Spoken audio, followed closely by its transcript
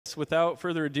guess without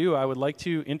further ado, I would like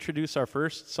to introduce our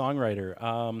first songwriter.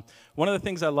 One of the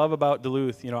things I love about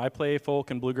Duluth, I play folk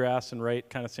and bluegrass and write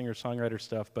kind of singer-songwriter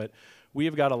stuff, but we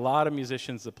have got a lot of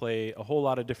musicians that play a whole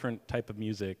lot of different type of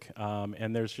music,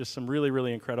 and there's just some really,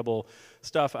 really incredible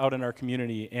stuff out in our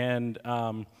community. And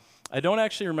I don't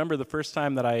actually remember the first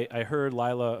time that I heard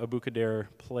Lyla Abukhodair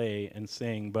play and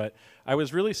sing, but I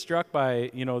was really struck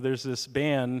by, there's this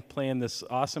band playing this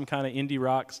awesome kind of indie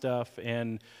rock stuff,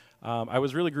 and I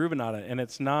was really grooving on it. And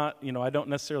it's not, I don't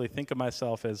necessarily think of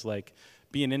myself as like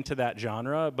being into that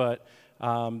genre, but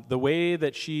the way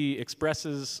that she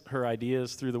expresses her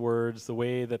ideas through the words, the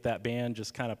way that that band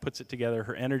just kind of puts it together,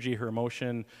 her energy, her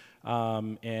emotion,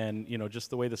 and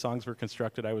just the way the songs were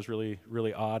constructed, I was really,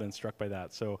 really awed and struck by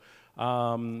that. So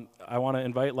I want to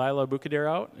invite Lyla Abukhodair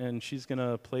out, and she's going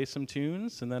to play some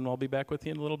tunes, and then I'll be back with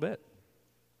you in a little bit.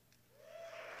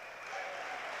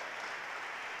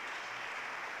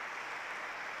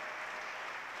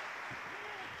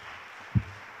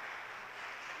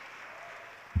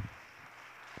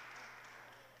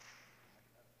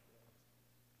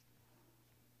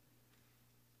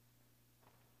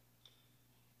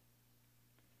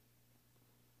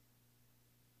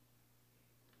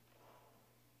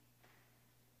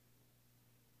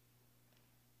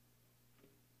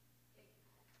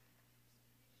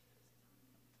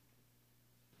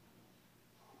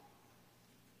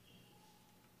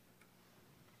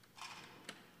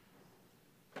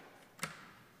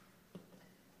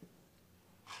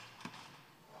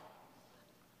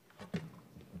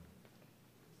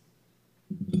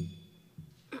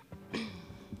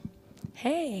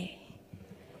 Hey,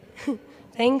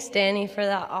 thanks Danny for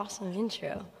that awesome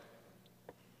intro.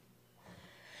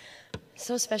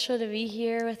 So special to be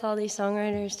here with all these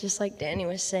songwriters, just like Danny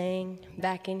was saying,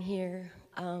 back in here.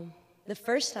 The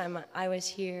first time I was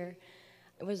here,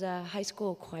 it was a high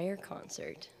school choir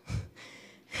concert.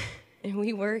 And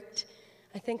we worked,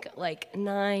 I think, like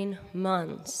 9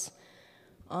 months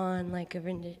on like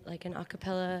an a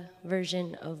cappella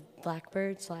version of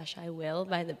Blackbird / I Will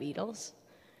by the Beatles.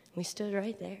 We stood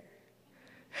right there.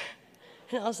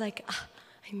 And I was like,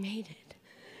 I made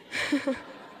it.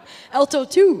 Alto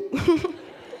 2.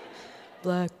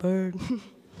 Blackbird.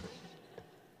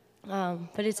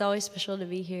 But it's always special to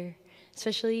be here,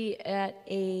 especially at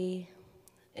a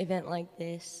event like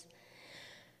this.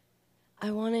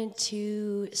 I wanted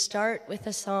to start with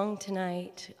a song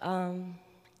tonight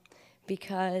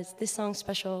because this song's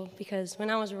special because when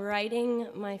I was writing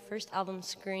my first album,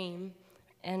 Scream,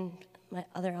 and my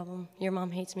other album, Your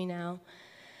Mom Hates Me Now,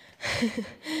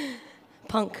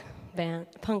 punk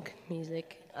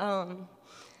music. I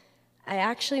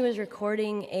actually was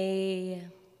recording an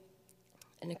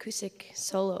acoustic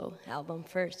solo album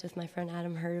first with my friend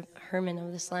Adam Herman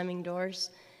of the Slamming Doors,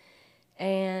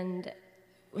 and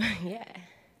yeah,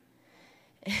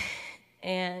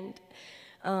 and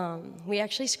we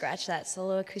actually scratched that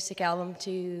solo acoustic album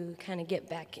to kind of get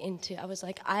back into. I was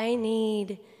like, I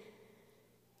need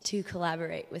to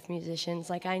collaborate with musicians.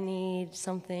 Like, I need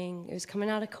something. It was coming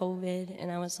out of COVID,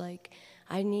 and I was like,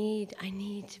 I need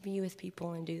to be with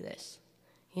people and do this,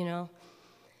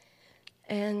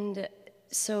 And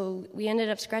so we ended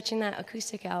up scratching that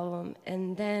acoustic album,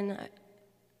 and then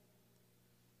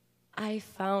I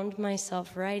found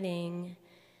myself writing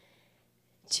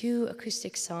 2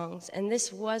 acoustic songs, and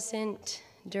this was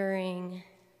during,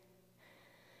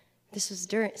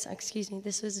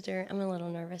 I'm a little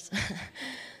nervous.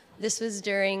 This was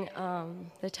during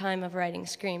the time of writing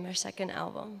Scream, our second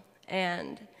album.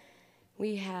 And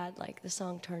we had like the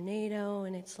song Tornado,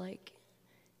 and it's like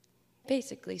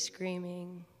basically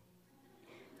screaming.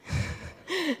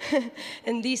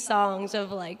 And these songs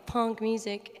of like punk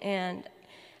music. And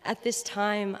at this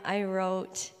time, I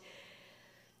wrote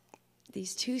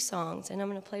these 2 songs, and I'm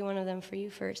gonna play one of them for you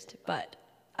first. But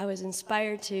I was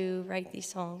inspired to write these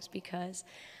songs because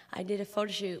I did a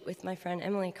photo shoot with my friend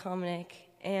Emily Komnick,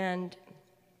 and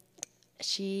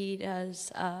she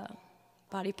does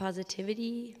body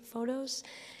positivity photos,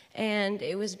 and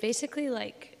it was basically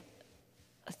like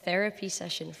a therapy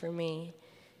session for me.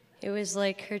 It was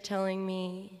like her telling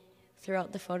me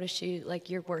throughout the photo shoot, like,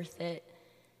 you're worth it.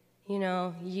 You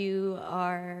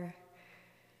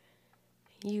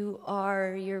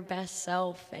are your best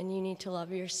self, and you need to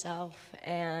love yourself.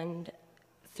 And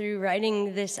through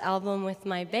writing this album with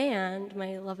my band,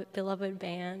 my beloved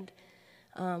band,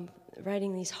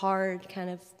 writing these hard kind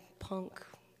of punk,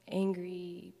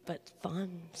 angry but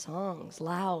fun songs,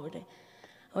 loud,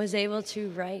 I was able to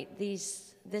write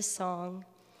this song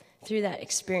through that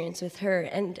experience with her.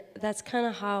 And that's kind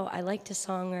of how I like to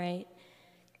songwrite,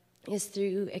 is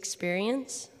through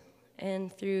experience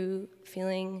and through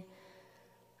feeling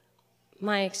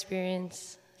my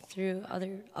experience through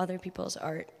other people's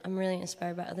art. I'm really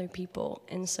inspired by other people.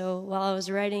 And so while I was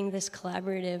writing this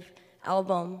collaborative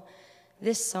album,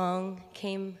 this song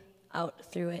came out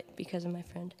through it because of my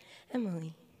friend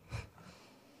Emily.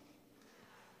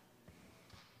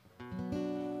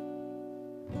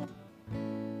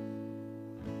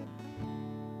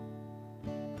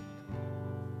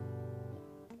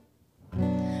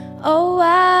 Oh,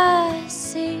 I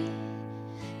see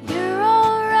you're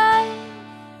all right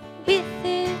with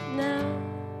it now.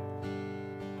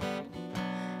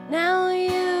 Now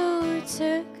you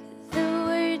took the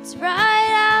words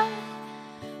right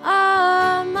out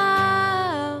of my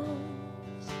mouth,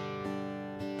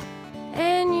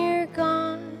 and you're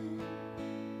gone.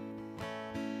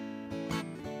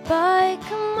 But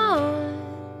come on.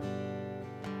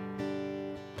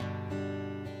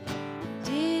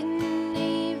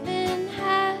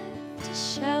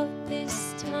 Shout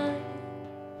this time.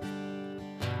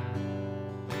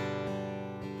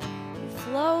 You're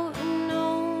floating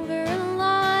over a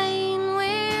line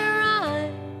where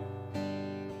I'm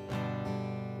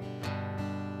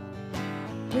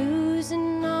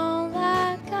losing all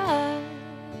I got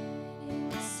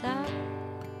inside.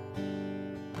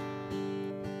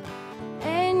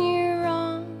 And you're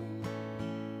wrong,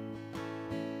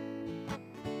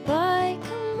 but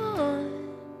come on.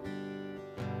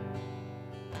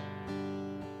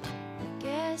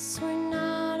 Guess we're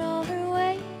not over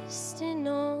wasting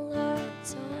all our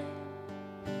time.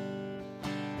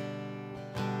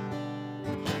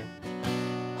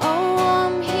 Oh,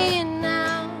 I'm here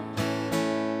now,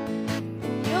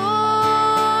 and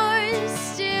you're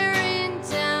staring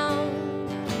down.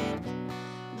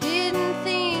 Didn't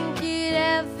think you'd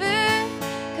ever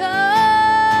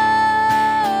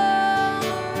come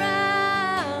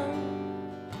around,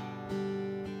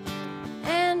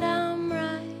 and I'm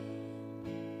right.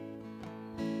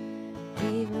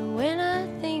 Even when I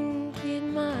think it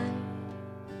might,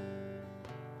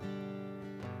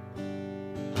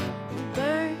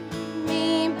 burn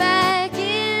me back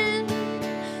in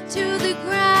to the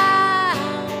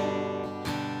ground.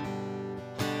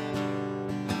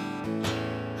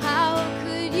 How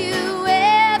could you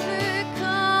ever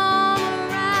come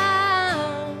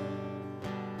around?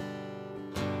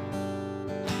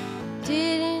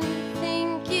 Didn't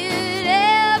think you'd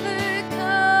ever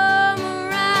come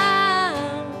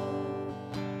around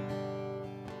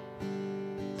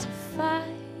to fight.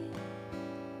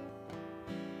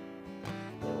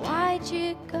 Why'd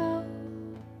you go?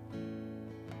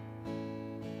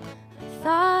 I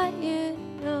thought you'd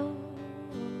know.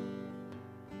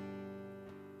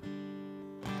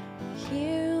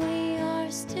 Here we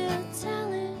are still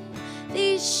telling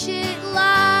these shit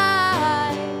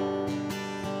lies.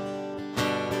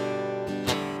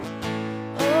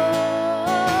 Oh,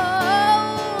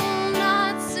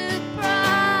 not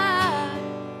surprised,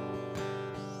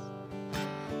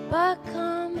 but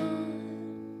come on,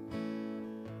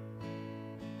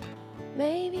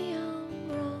 maybe I'm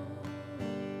wrong.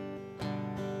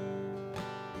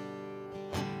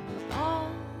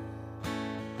 All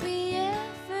we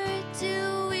ever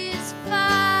do is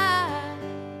fight.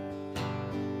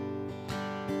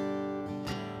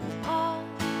 All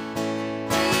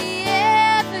we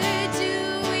ever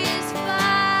do is fight.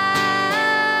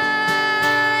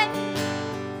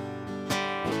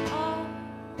 All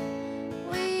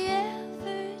we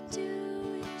ever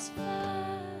do is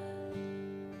fight.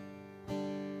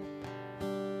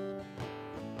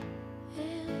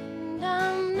 And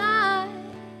I'm not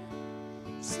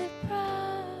surprised.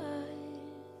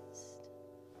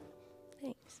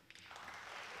 Thanks.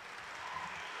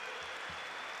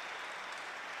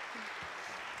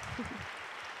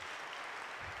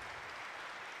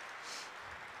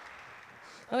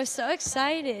 I was so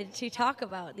excited to talk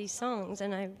about these songs,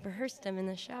 and I rehearsed them in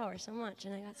the shower so much,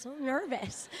 and I got so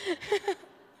nervous.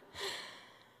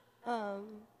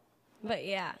 But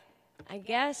yeah, I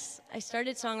guess I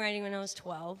started songwriting when I was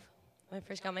 12. When I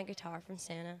first got my guitar from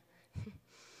Santa.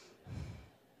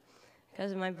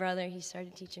 Because of my brother, he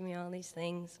started teaching me all these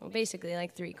things. Well, basically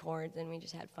like 3 chords, and we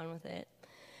just had fun with it.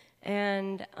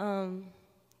 And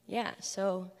yeah,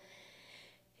 so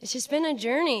it's just been a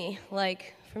journey,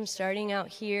 like from starting out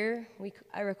here.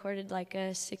 I recorded like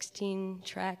a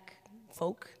 16-track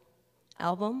folk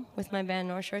album with my band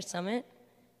North Shore Summit,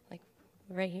 like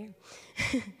right here.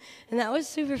 And that was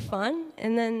super fun.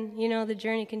 And then, you know, the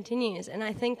journey continues. And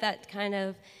I think that kind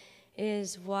of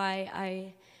is why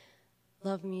I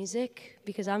love music,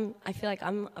 because I feel like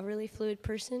I'm a really fluid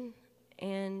person,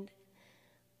 and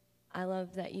I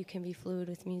love that you can be fluid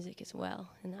with music as well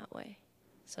in that way.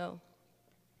 So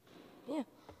Yeah.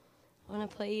 I want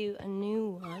to play you a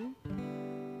new one.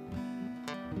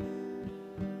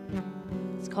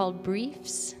 It's called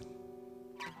Briefs.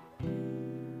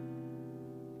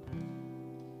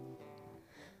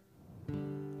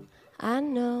 I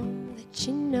know that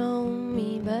you know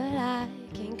me, but I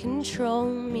can't control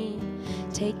me.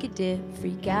 Take a dip,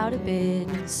 freak out a bit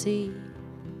and see.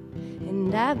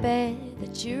 And I bet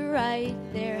that you're right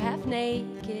there, half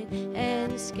naked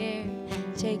and scared.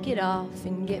 Take it off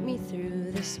and get me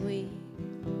through this week.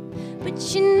 But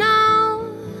you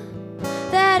know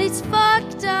that it's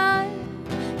fucked up.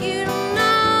 You don't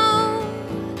know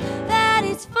that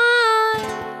it's fun.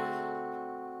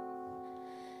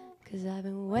 'Cause I've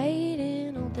been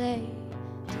waiting all day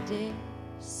to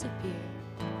disappear.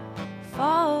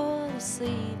 Fall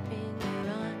asleep in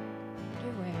your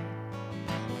underwear.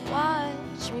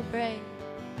 Watch me break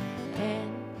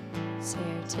and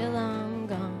stare till I'm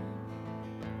gone.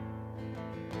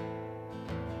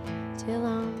 Till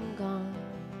I'm gone.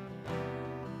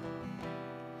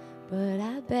 But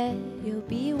I bet you'll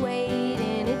be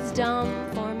waiting. It's dumb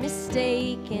for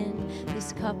mistaken.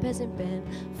 This cup hasn't been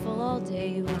full all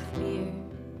day with beer.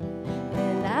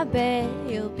 And I bet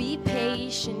you'll be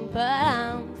patient, but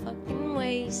I'm fucking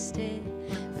wasted.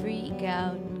 Freak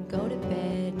out and go to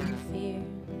bed in fear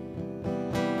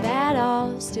that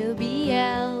I'll still be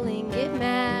yelling, get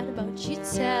mad about you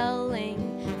telling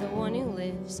the one who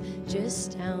lives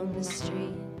just down the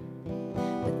street.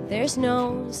 But there's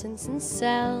no sense in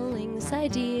selling this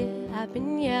idea I've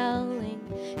been yelling,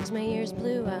 'cause my ears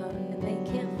blew out and they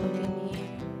can't fucking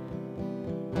hear.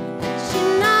 But you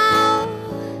know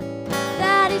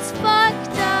that it's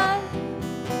fucked up.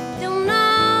 Don't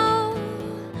know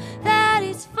that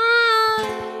it's fine.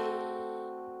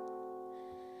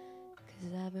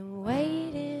 'Cause I've been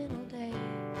waiting all day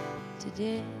to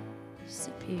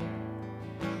disappear.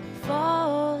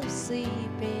 Fall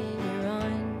asleep in your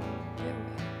underwear.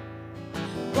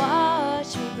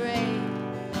 Watch me break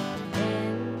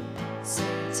and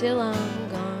sit till I'm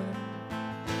gone.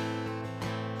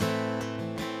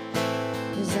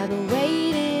 'Cause I've been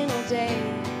waiting all day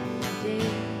to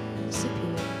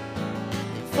disappear.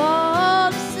 Fall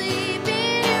asleep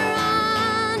in your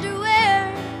underwear.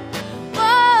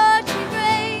 Watch me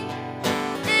break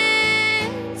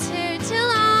and sit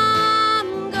till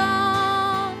I'm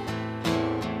gone.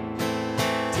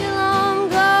 Till I'm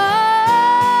gone.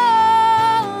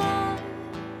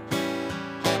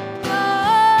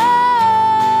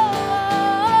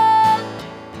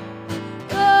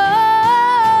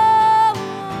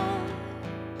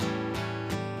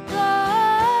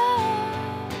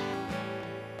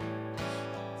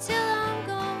 Till I'm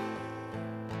gone.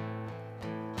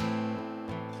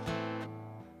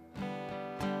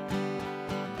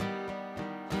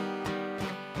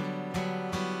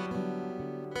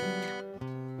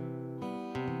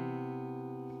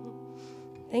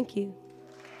 Thank you.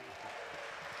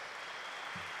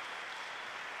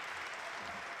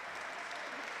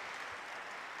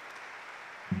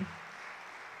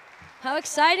 How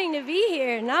exciting to be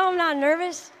here. Now I'm not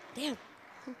nervous. Damn.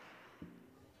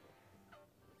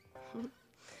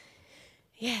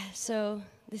 Yeah, so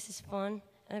this is fun.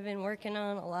 I've been working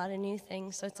on a lot of new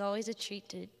things, so it's always a treat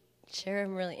to share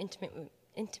them really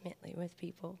intimately with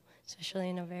people, especially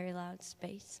in a very loud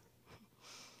space.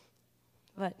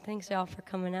 But thanks y'all for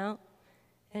coming out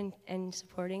and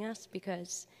supporting us,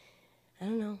 because, I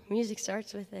don't know, music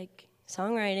starts with like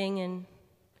songwriting, and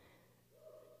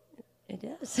it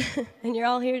does. And you're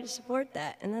all here to support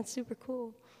that, and that's super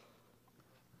cool.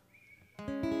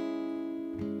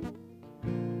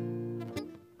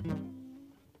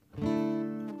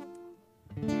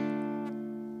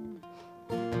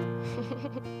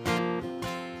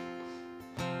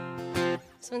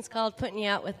 This one's called Putting You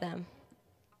Out With Them.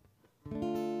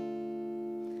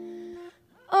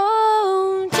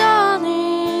 Oh,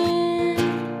 darling,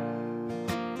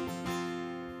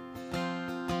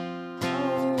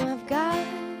 oh, I've got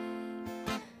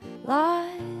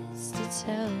lots to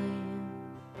tell you.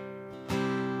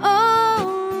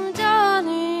 Oh,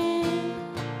 darling,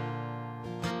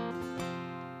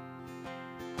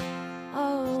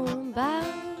 oh,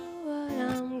 about what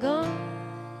I'm gonna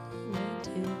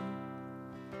do.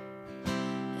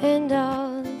 And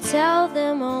I'll tell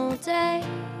them all day.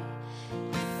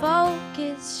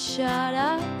 Focus, shut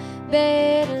up,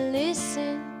 better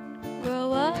listen,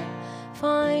 grow up,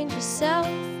 find yourself,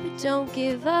 but don't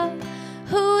give up.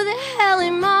 Who the hell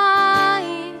am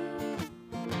I?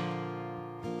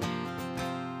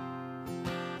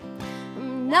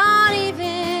 I'm not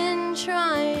even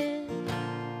trying.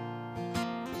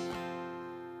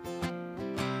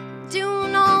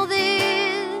 Doing all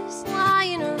this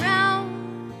lying around.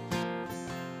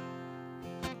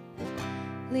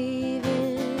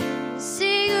 leaving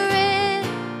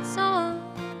cigarettes on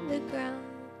the ground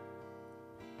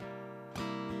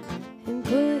and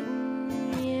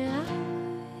putting you out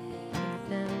with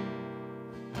them.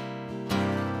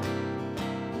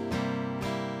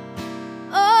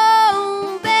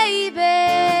 Oh, baby,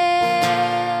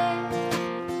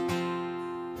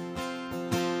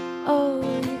 oh,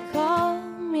 you call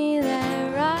me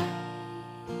that right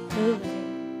away.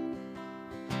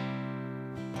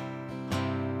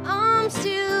 I'm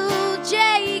still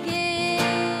jagged,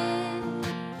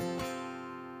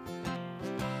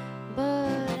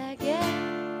 but I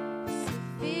guess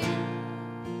it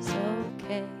feels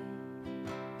okay.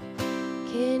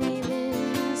 Can't even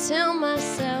tell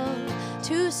myself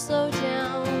to slow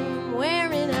down. I'm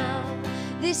wearing out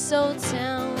this old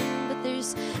town, but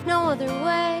there's no other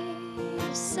way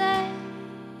to say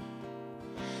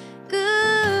goodbye.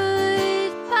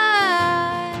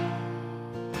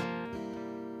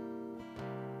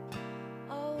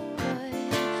 Oh, but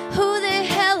who the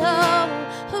hell, oh,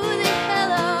 who the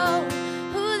hell, oh,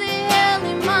 who the hell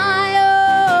am I,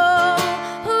 oh,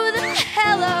 who the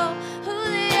hell, oh, who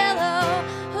the hell, oh,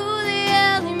 who the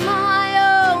hell am I,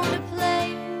 oh, to play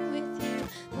with you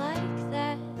like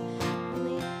that.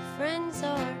 Only friends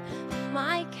are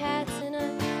my cats, and I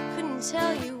couldn't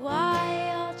tell you why.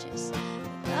 I'll just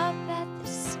look up at the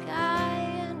sky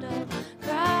and I'll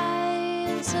cry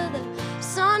until the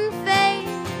sun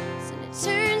fades and it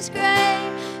turns gray.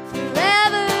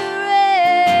 Forever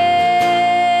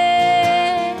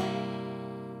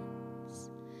ends,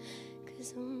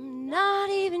 'cause I'm not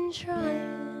even trying.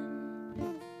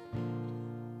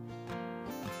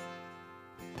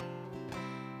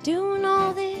 Doing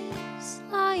all this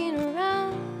lying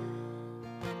around,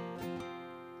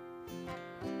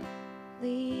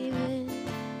 leaving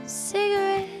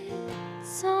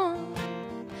cigarettes on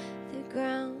the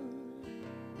ground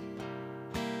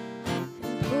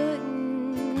and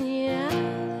putting you out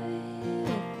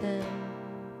with them,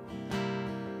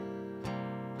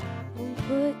 and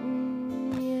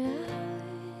putting you out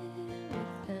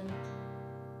with them.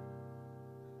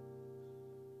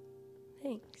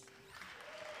 Thanks.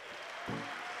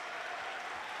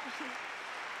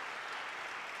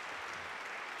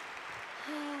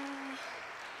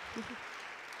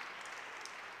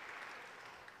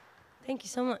 Thank you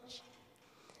so much.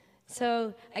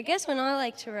 So I guess when I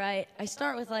like to write, I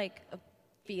start with like a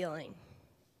feeling,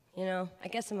 you know? I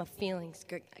guess I'm a feelings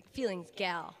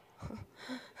gal.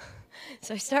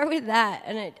 So I start with that,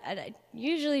 and I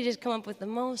usually just come up with the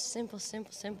most simple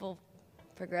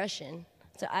progression.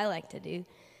 That's what I like to do,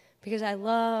 because I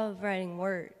love writing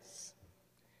words.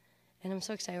 And I'm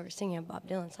so excited we're singing a Bob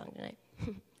Dylan song tonight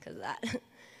because of that.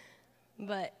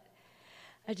 But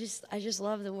I just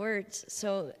love the words.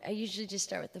 So I usually just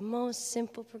start with the most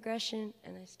simple progression,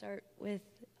 and I start with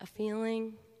a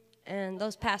feeling. And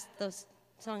those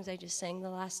songs I just sang, the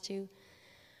last two,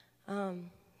 I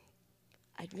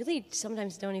really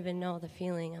sometimes don't even know the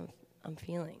feeling I'm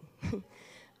feeling.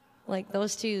 Like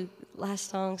those two last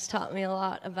songs taught me a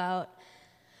lot about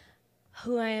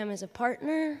who I am as a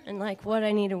partner and like what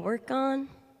I need to work on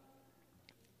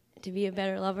to be a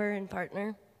better lover and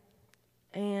partner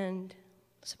and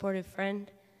supportive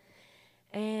friend.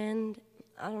 And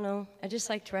I don't know, I just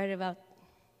like to write about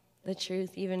the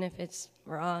truth, even if it's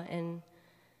raw and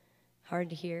hard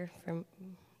to hear from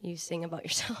you sing about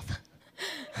yourself.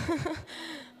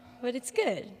 But it's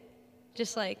good.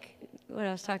 Just like what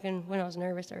I was talking when I was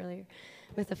nervous earlier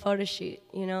with the photo shoot,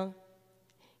 you know?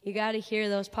 You gotta hear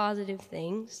those positive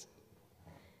things,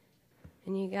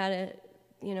 and you gotta,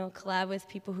 you know, collab with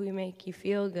people who make you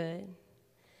feel good.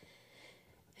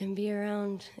 And be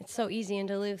around, it's so easy in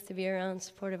Duluth to be around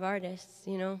supportive artists,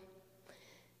 you know,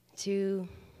 to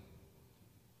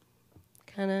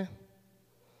kind of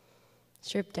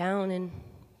strip down and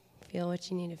feel what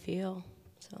you need to feel.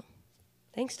 So,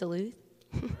 thanks, Duluth.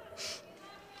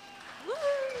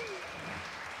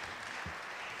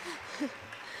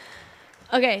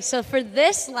 Okay, so for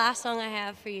this last song I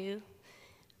have for you,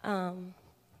 I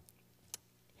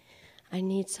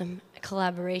need some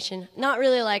collaboration. Not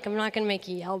really like, I'm not going to make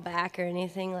you yell back or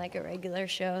anything like a regular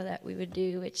show that we would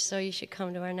do, so you should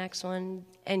come to our next one,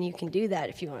 and you can do that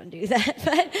if you want to do that.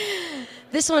 But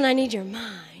this one, I need your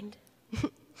mind.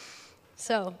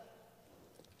 So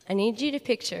I need you to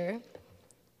picture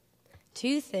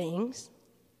two things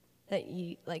that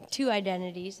you, like two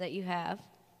identities that you have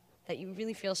that you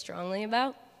really feel strongly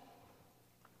about.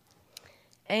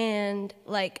 And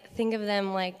like, think of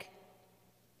them like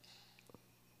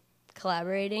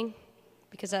collaborating,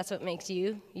 because that's what makes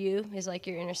you. You is like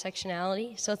your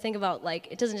intersectionality. So think about like,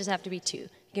 it doesn't just have to be two.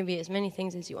 It can be as many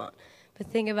things as you want. But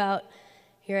think about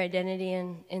your identity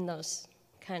in those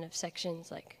kind of sections,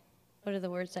 like what are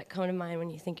the words that come to mind when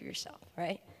you think of yourself,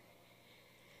 right?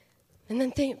 And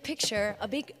then picture a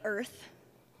big earth,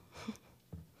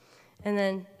 and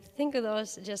then think of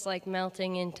those just like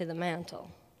melting into the mantle,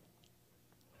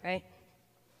 right?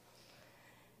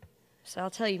 So I'll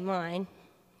tell you mine,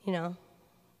 you know.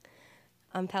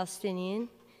 I'm Palestinian,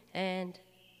 and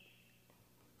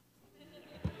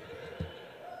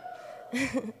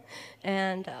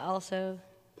and also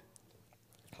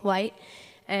white,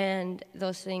 and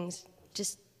those things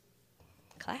just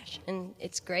clash, and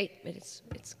it's great, but it's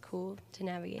cool to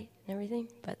navigate and everything.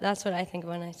 But that's what I think of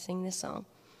when I sing this song.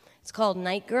 It's called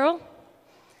Night Girl.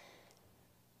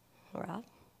 Rob?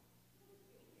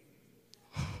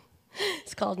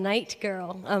 It's called Night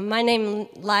Girl. My name,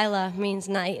 Lyla, means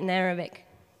night in Arabic.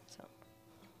 So.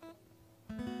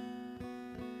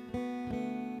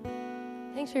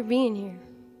 Thanks for being here.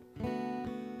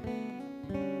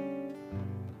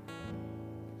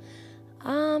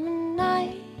 I'm a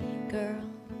night girl,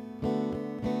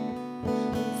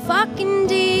 fucking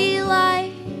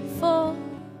delightful.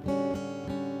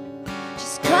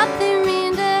 Just cut them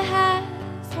into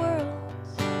half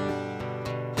worlds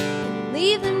and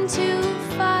leave them to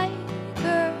fight,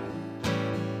 girl.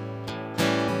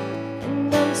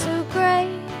 And I'm so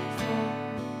grateful,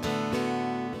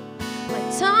 my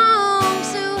tongue's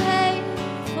so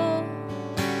hateful.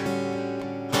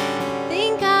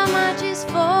 Think I might just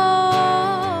fall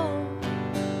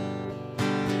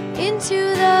into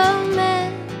the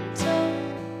mental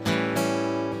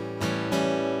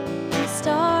and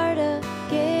start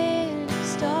again,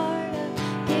 start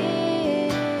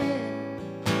again,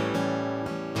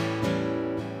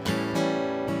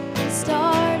 and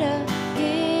start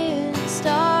again,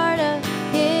 start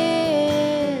again.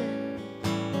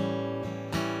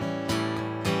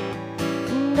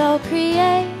 And I'll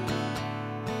create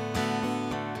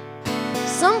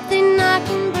something I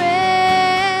can break.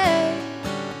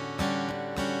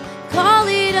 Call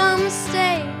it a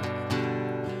mistake.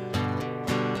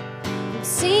 I'm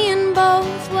seeing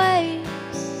both ways,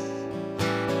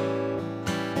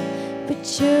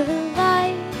 but you're a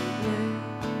lightning.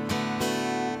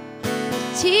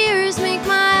 Tears make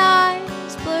my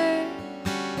eyes blur.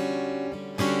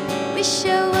 Wish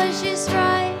I was just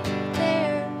right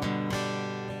there,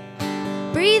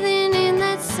 breathing in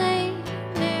that same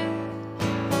air.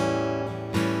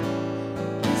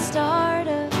 And start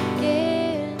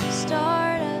again,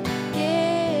 start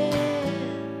again,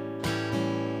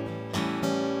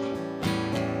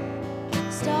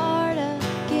 start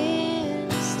again,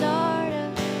 start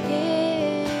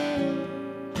again,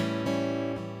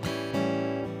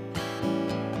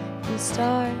 and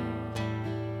start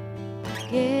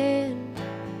again,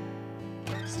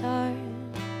 start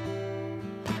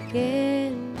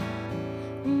again.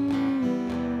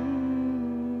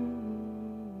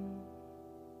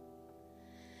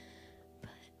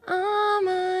 I'm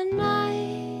a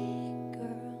night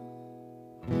girl.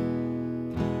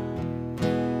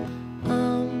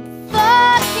 I'm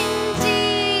fucking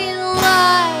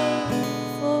delightful.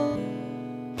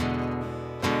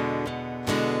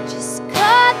 Just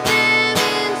cut them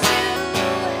into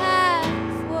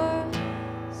half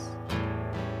worlds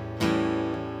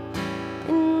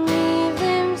and leave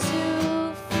them to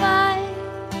fight,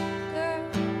 girl.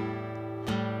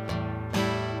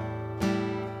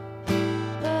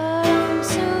 But I'm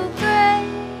so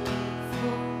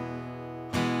grateful.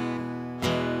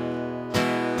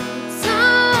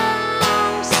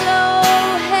 I'm so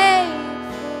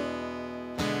hateful.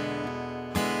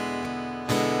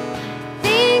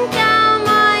 Think I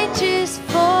might just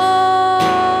fall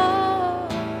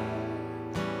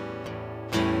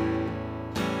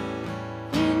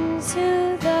into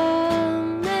the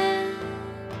mantle,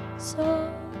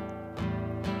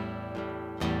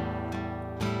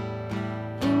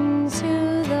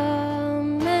 into the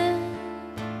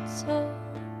mantle,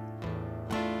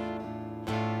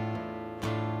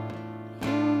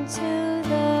 into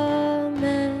the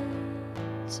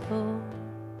mantle,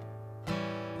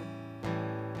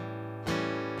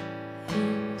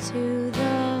 into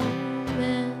the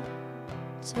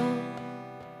mantle,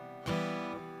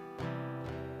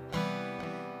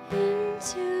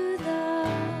 into the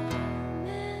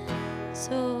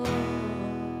mantle,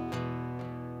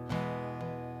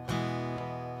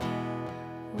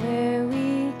 where we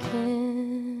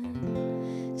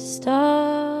can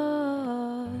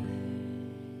start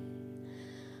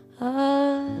again.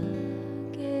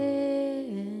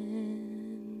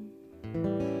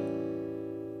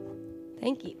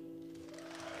 Thank you.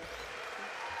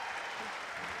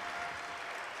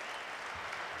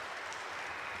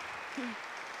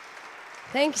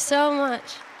 Thanks so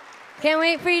much. Can't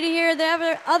wait for you to hear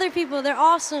the other people. They're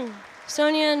awesome.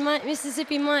 Sonja and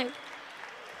Misisipi Mike.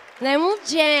 And then we'll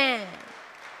jam.